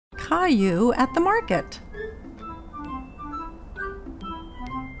Caillou at the market.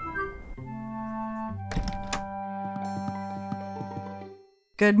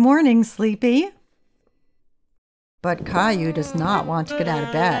 Good morning, Sleepy. But Caillou does not want to get out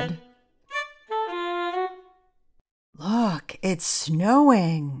of bed. Look, it's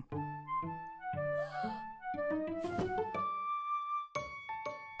snowing.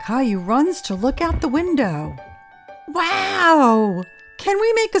 Caillou runs to look out the window. Wow! Can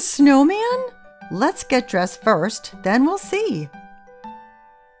we make a snowman? Let's get dressed first, then we'll see.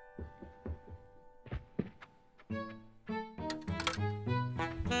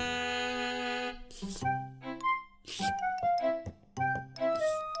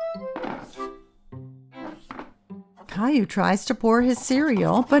 Caillou tries to pour his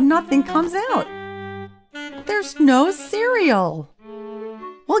cereal, but nothing comes out. There's no cereal.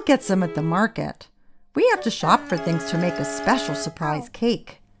 We'll get some at the market. We have to shop for things to make a special surprise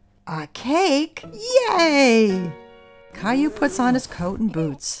cake. A cake? Yay! Caillou puts on his coat and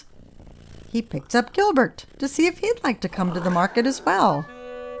boots. He picked up Gilbert to see if he'd like to come to the market as well.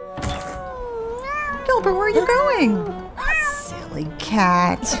 Gilbert, where are you going? Silly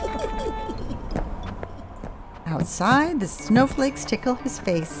cat. Outside, the snowflakes tickle his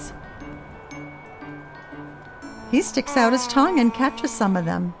face. He sticks out his tongue and catches some of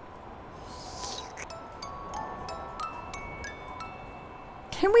them.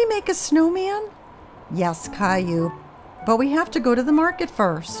 Can we make a snowman? Yes, Caillou, but we have to go to the market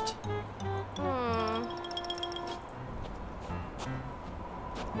first.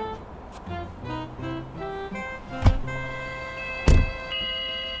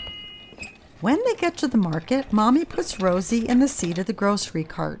 When they get to the market, Mommy puts Rosie in the seat of the grocery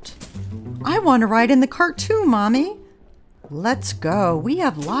cart. I want to ride in the cart too, Mommy. Let's go. We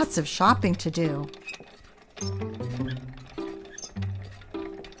have lots of shopping to do.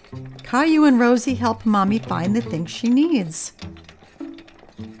 Caillou and Rosie help Mommy find the things she needs.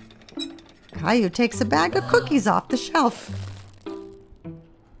 Caillou takes a bag of cookies off the shelf.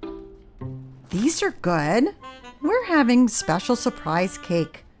 These are good. We're having special surprise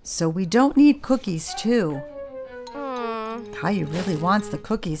cake, so we don't need cookies too. Caillou really wants the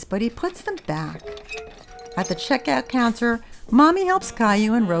cookies, but he puts them back. At the checkout counter, Mommy helps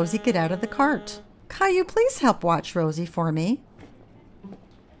Caillou and Rosie get out of the cart. Caillou, please help watch Rosie for me.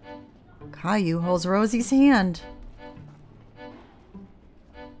 Caillou holds Rosie's hand.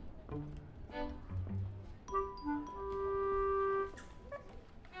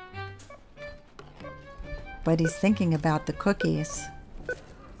 But he's thinking about the cookies.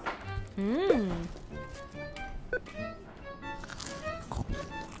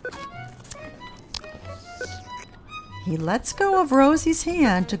 He lets go of Rosie's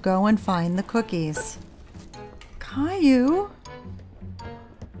hand to go and find the cookies. Caillou?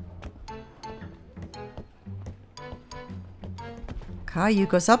 Caillou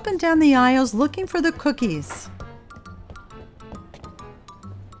goes up and down the aisles looking for the cookies.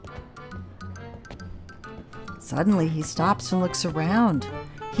 Suddenly he stops and looks around.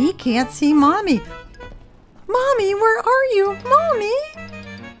 He can't see Mommy. Mommy, where are you? Mommy?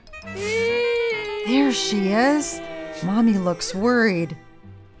 There she is. Mommy looks worried.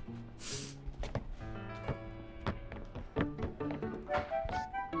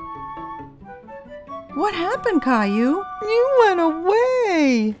 What happened, Caillou? You went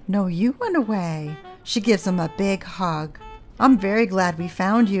away. No, you went away. She gives him a big hug. I'm very glad we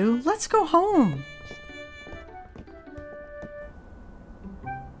found you. Let's go home.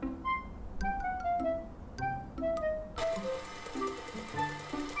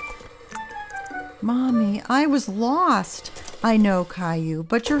 Mommy, I was lost. I know, Caillou,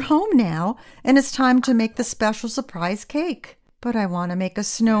 but you're home now, and it's time to make the special surprise cake. But I want to make a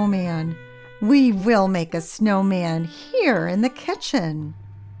snowman. We will make a snowman here in the kitchen.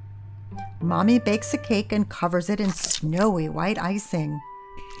 Mommy bakes a cake and covers it in snowy white icing.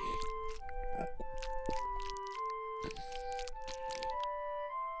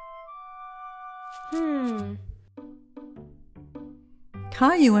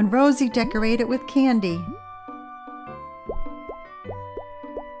 Caillou and Rosie decorate it with candy.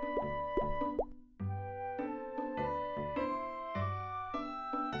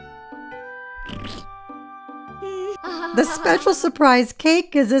 The special surprise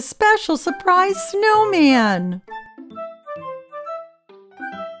cake is a special surprise snowman.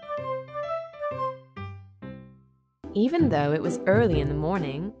 Even though it was early in the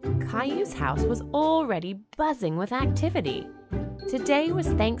morning, Caillou's house was already buzzing with activity. Today was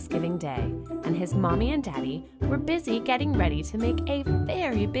Thanksgiving Day, and his mommy and daddy were busy getting ready to make a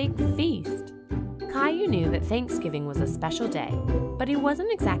very big feast. Caillou knew that Thanksgiving was a special day, but he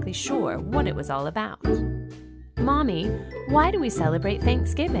wasn't exactly sure what it was all about. Mommy, why do we celebrate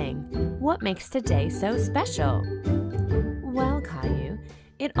Thanksgiving? What makes today so special? Well, Caillou,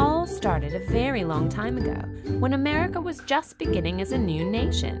 it all started a very long time ago, when America was just beginning as a new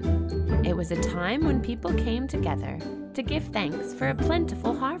nation. It was a time when people came together to give thanks for a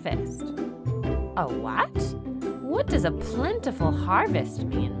plentiful harvest. A what? What does a plentiful harvest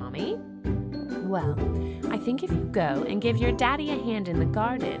mean, Mommy? Well, I think if you go and give your daddy a hand in the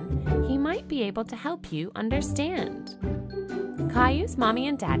garden, he might be able to help you understand. Caillou's mommy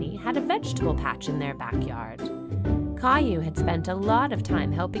and daddy had a vegetable patch in their backyard. Caillou had spent a lot of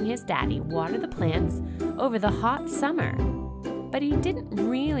time helping his daddy water the plants over the hot summer, but he didn't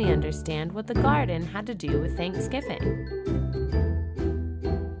really understand what the garden had to do with Thanksgiving.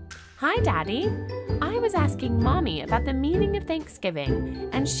 Hi, Daddy. I was asking Mommy about the meaning of Thanksgiving,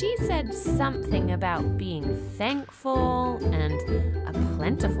 and she said something about being thankful and a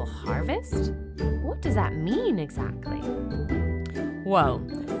plentiful harvest. What does that mean exactly? Well,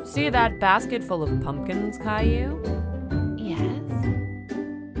 see that basket full of pumpkins, Caillou? Yes.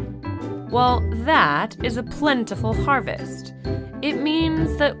 Well, that is a plentiful harvest. It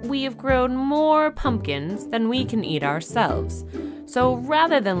means that we have grown more pumpkins than we can eat ourselves. So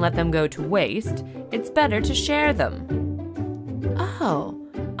rather than let them go to waste, it's better to share them. Oh,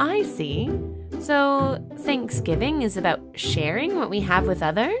 I see. So Thanksgiving is about sharing what we have with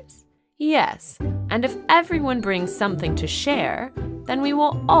others? Yes, and if everyone brings something to share, then we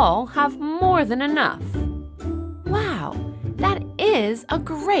will all have more than enough. Wow, that is a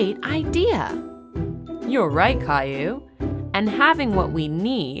great idea. You're right, Caillou. And having what we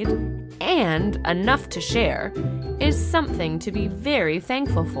need and enough to share is something to be very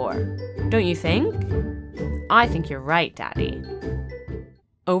thankful for. Don't you think? I think you're right, Daddy.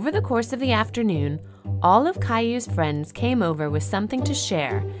 Over the course of the afternoon, all of Caillou's friends came over with something to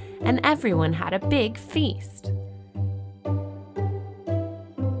share, and everyone had a big feast.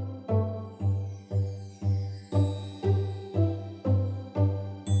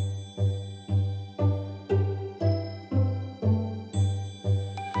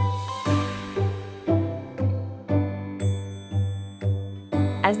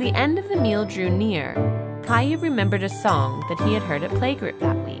 As the end of the meal drew near, Caillou remembered a song that he had heard at playgroup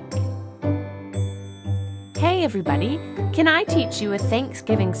that week. Hey everybody, can I teach you a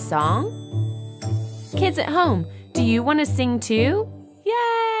Thanksgiving song? Kids at home, do you want to sing too?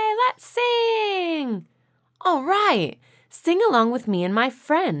 Yay, let's sing! All right, sing along with me and my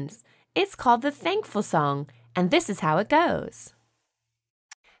friends. It's called the Thankful Song, and this is how it goes.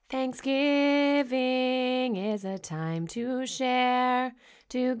 Thanksgiving is a time to share,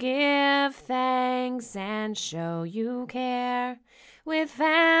 to give thanks and show you care. With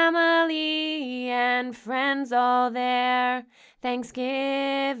family and friends all there,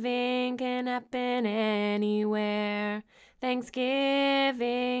 Thanksgiving can happen anywhere.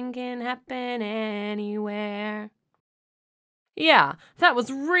 Thanksgiving can happen anywhere. Yeah, that was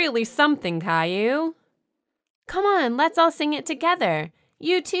really something, Caillou. Come on, let's all sing it together.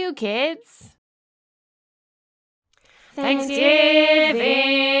 You too, kids. Thanksgiving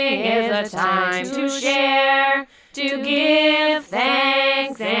is a time to share, to give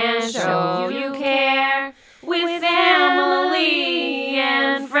thanks and show you care. With family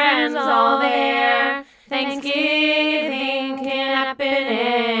and friends all there, Thanksgiving can happen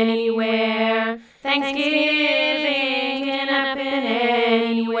anywhere. Thanksgiving can happen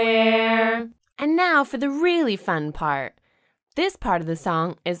anywhere. And now for the really fun part. This part of the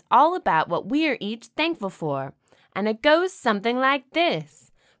song is all about what we are each thankful for. And it goes something like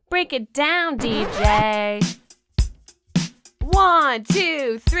this. Break it down, DJ. 1,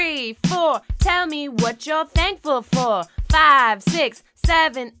 2, 3, 4. Tell me what you're thankful for. 5, 6,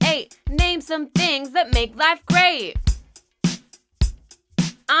 7, 8. Name some things that make life great.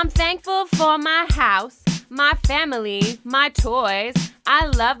 I'm thankful for my house, my family, my toys. I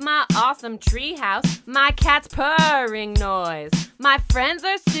love my awesome treehouse, my cat's purring noise. My friends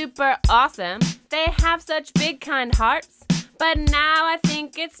are super awesome. They have such big, kind hearts. But now I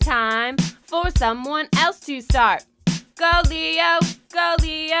think it's time for someone else to start. Go Leo, go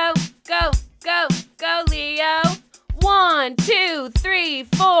Leo, go, go, go Leo. 1, 2, 3,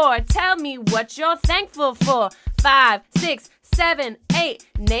 4. Tell me what you're thankful for. 5, 6, 7, 8.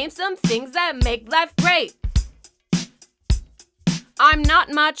 Name some things that make life great. I'm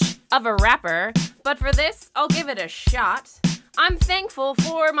not much of a rapper, but for this, I'll give it a shot. I'm thankful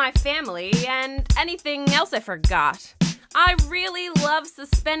for my family and anything else I forgot. I really love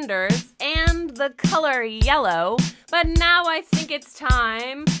suspenders and the color yellow, but now I think it's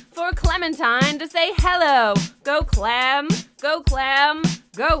time for Clementine to say hello. Go Clem, go Clem,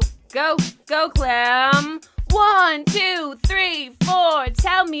 go, go, go Clem. 1, 2, 3, 4,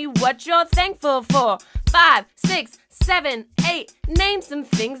 tell me what you're thankful for. 5, 6, 7, 8, name some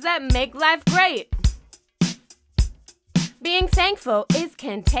things that make life great. Being thankful is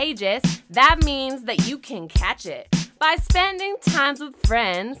contagious. That means that you can catch it by spending time with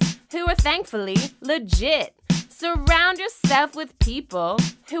friends who are thankfully legit. Surround yourself with people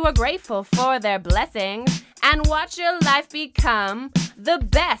who are grateful for their blessings and watch your life become the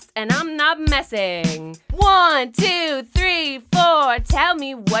best, and I'm not messing. 1, 2, 3, 4, tell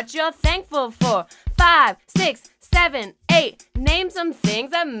me what you're thankful for. 5, 6, 7, 8, name some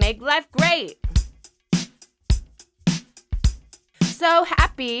things that make life great. So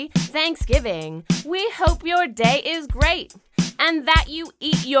happy Thanksgiving. We hope your day is great and that you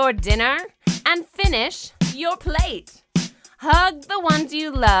eat your dinner and finish your plate. Hug the ones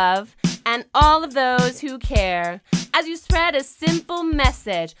you love and all of those who care as you spread a simple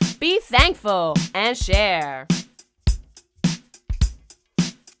message. Be thankful and share.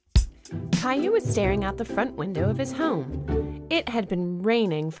 Caillou was staring out the front window of his home. It had been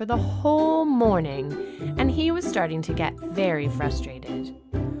raining for the whole morning, and he was starting to get very frustrated.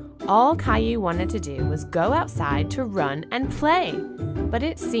 All Caillou wanted to do was go outside to run and play, but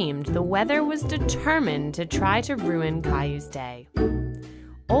it seemed the weather was determined to try to ruin Caillou's day.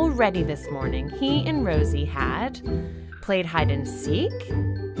 Already this morning, he and Rosie had played hide and seek,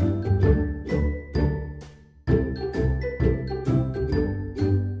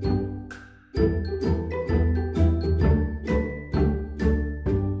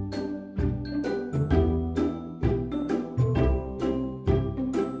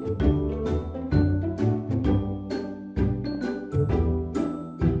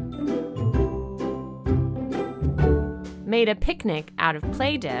 made a picnic out of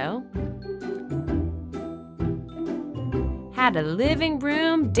Play-Doh, had a living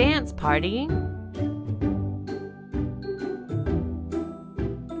room dance party,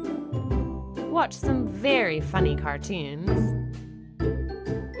 watched some very funny cartoons,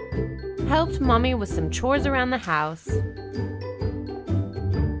 helped Mommy with some chores around the house,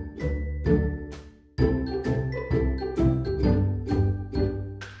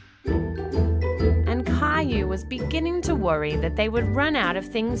 Caillou was beginning to worry that they would run out of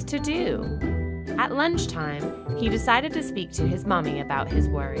things to do. At lunchtime, he decided to speak to his mommy about his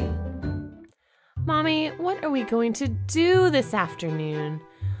worry. Mommy, what are we going to do this afternoon?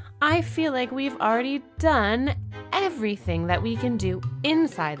 I feel like we've already done everything that we can do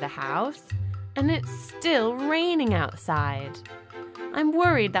inside the house, and it's still raining outside. I'm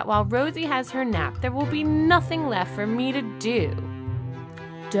worried that while Rosie has her nap, there will be nothing left for me to do.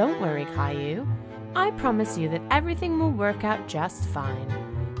 Don't worry, Caillou. I promise you that everything will work out just fine.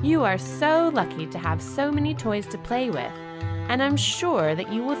 You are so lucky to have so many toys to play with, and I'm sure that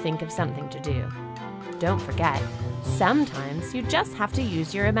you will think of something to do. Don't forget, sometimes you just have to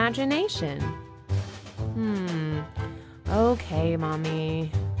use your imagination. Okay,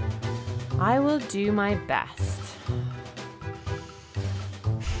 Mommy. I will do my best.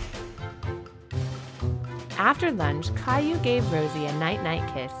 After lunch, Caillou gave Rosie a night-night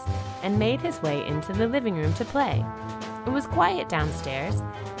kiss and made his way into the living room to play. It was quiet downstairs,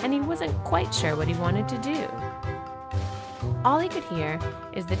 and he wasn't quite sure what he wanted to do. All he could hear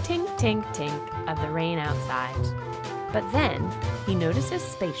is the tink, tink, tink of the rain outside. But then he noticed his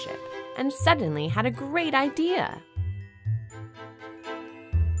spaceship and suddenly had a great idea.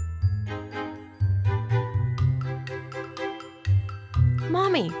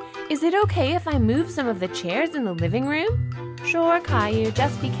 Mommy, is it okay if I move some of the chairs in the living room? Sure, Caillou,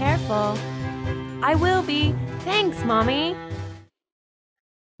 just be careful. I will be. Thanks, Mommy.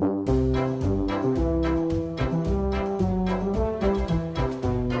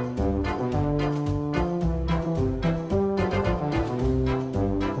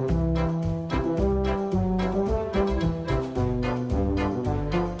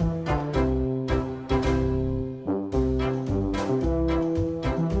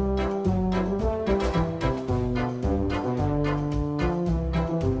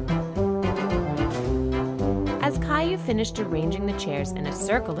 As Caillou finished arranging the chairs in a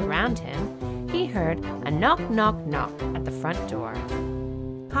circle around him, he heard a knock, knock, knock at the front door.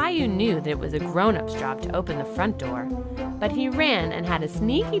 Caillou knew that it was a grown-up's job to open the front door, but he ran and had a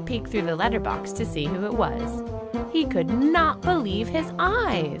sneaky peek through the letterbox to see who it was. He could not believe his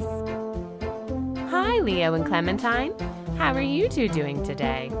eyes. Hi, Leo and Clementine. How are you two doing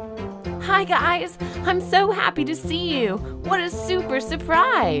today? Hi guys, I'm so happy to see you. What a super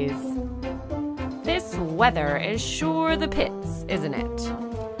surprise. This weather is sure the pits, isn't it?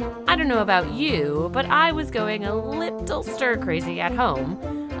 I don't know about you, but I was going a little stir-crazy at home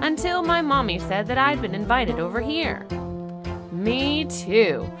until my mommy said that I'd been invited over here. Me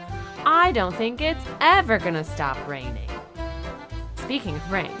too. I don't think it's ever gonna stop raining. Speaking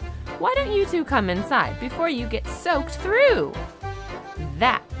of rain, why don't you two come inside before you get soaked through?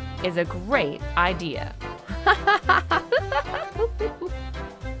 That is a great idea.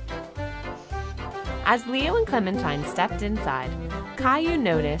 As Leo and Clementine stepped inside, Caillou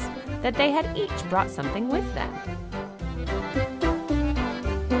noticed that they had each brought something with them.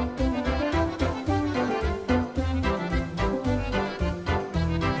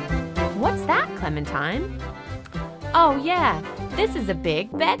 What's that, Clementine? Oh yeah, this is a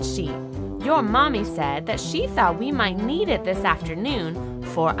big bed sheet. Your mommy said that she thought we might need it this afternoon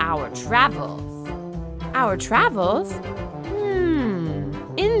for our travels. Our travels?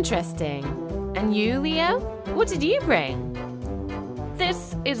 Interesting. And you, Leo? What did you bring?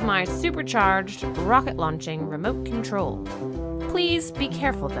 This is my supercharged rocket launching remote control. Please be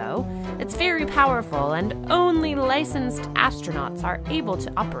careful though. It's very powerful and only licensed astronauts are able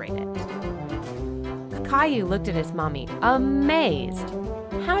to operate it. Caillou looked at his mommy, amazed.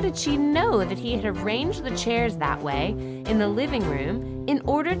 How did she know that he had arranged the chairs that way in the living room in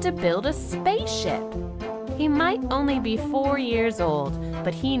order to build a spaceship? He might only be 4 years old,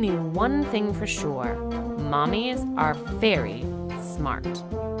 but he knew one thing for sure. Mommies are very smart.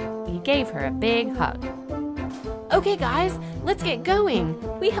 He gave her a big hug. Okay guys, let's get going.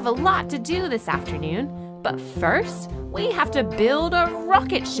 We have a lot to do this afternoon, but first we have to build a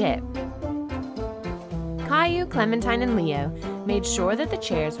rocket ship. Caillou, Clementine, and Leo made sure that the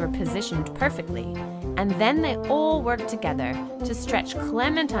chairs were positioned perfectly, and then they all worked together to stretch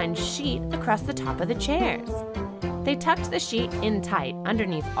Clementine's sheet across the top of the chairs. They tucked the sheet in tight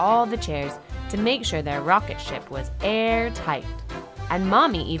underneath all the chairs to make sure their rocket ship was airtight. And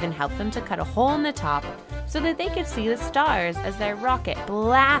Mommy even helped them to cut a hole in the top so that they could see the stars as their rocket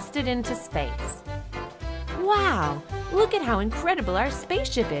blasted into space. Wow, look at how incredible our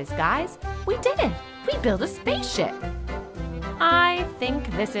spaceship is, guys. We did it! We built a spaceship! I think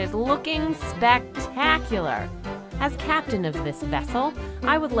this is looking spectacular. As captain of this vessel,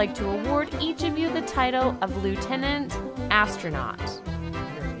 I would like to award each of you the title of Lieutenant Astronaut.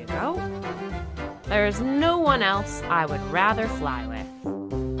 Here you go. There's no one else I would rather fly with.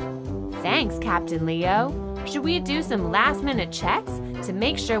 Thanks, Captain Leo. Should we do some last-minute checks to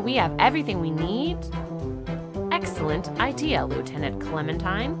make sure we have everything we need? Excellent idea, Lieutenant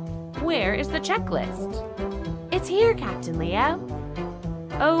Clementine. Where is the checklist? It's here, Captain Leo.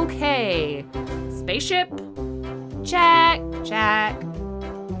 Okay. Spaceship? Check, check.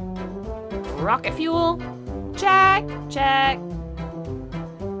 Rocket fuel? Check, check.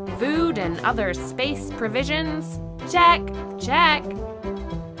 Food and other space provisions? Check, check.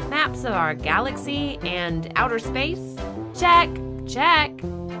 Maps of our galaxy and outer space? Check, check.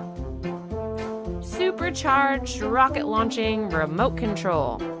 Supercharged rocket launching remote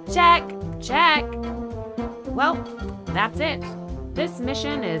control? Check, check. Well, that's it. This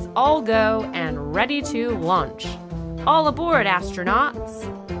mission is all go and ready to launch. All aboard, astronauts!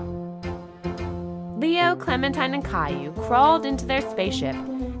 Leo, Clementine, and Caillou crawled into their spaceship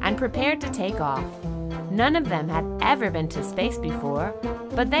and prepared to take off. None of them had ever been to space before,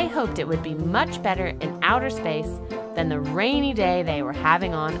 but they hoped it would be much better in outer space than the rainy day they were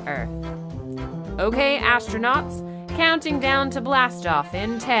having on Earth. Okay, astronauts, counting down to blast off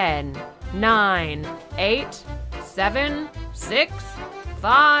in 10, 9, 8, 7, 6,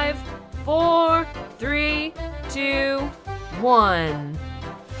 5, 4, 3, 2, 1.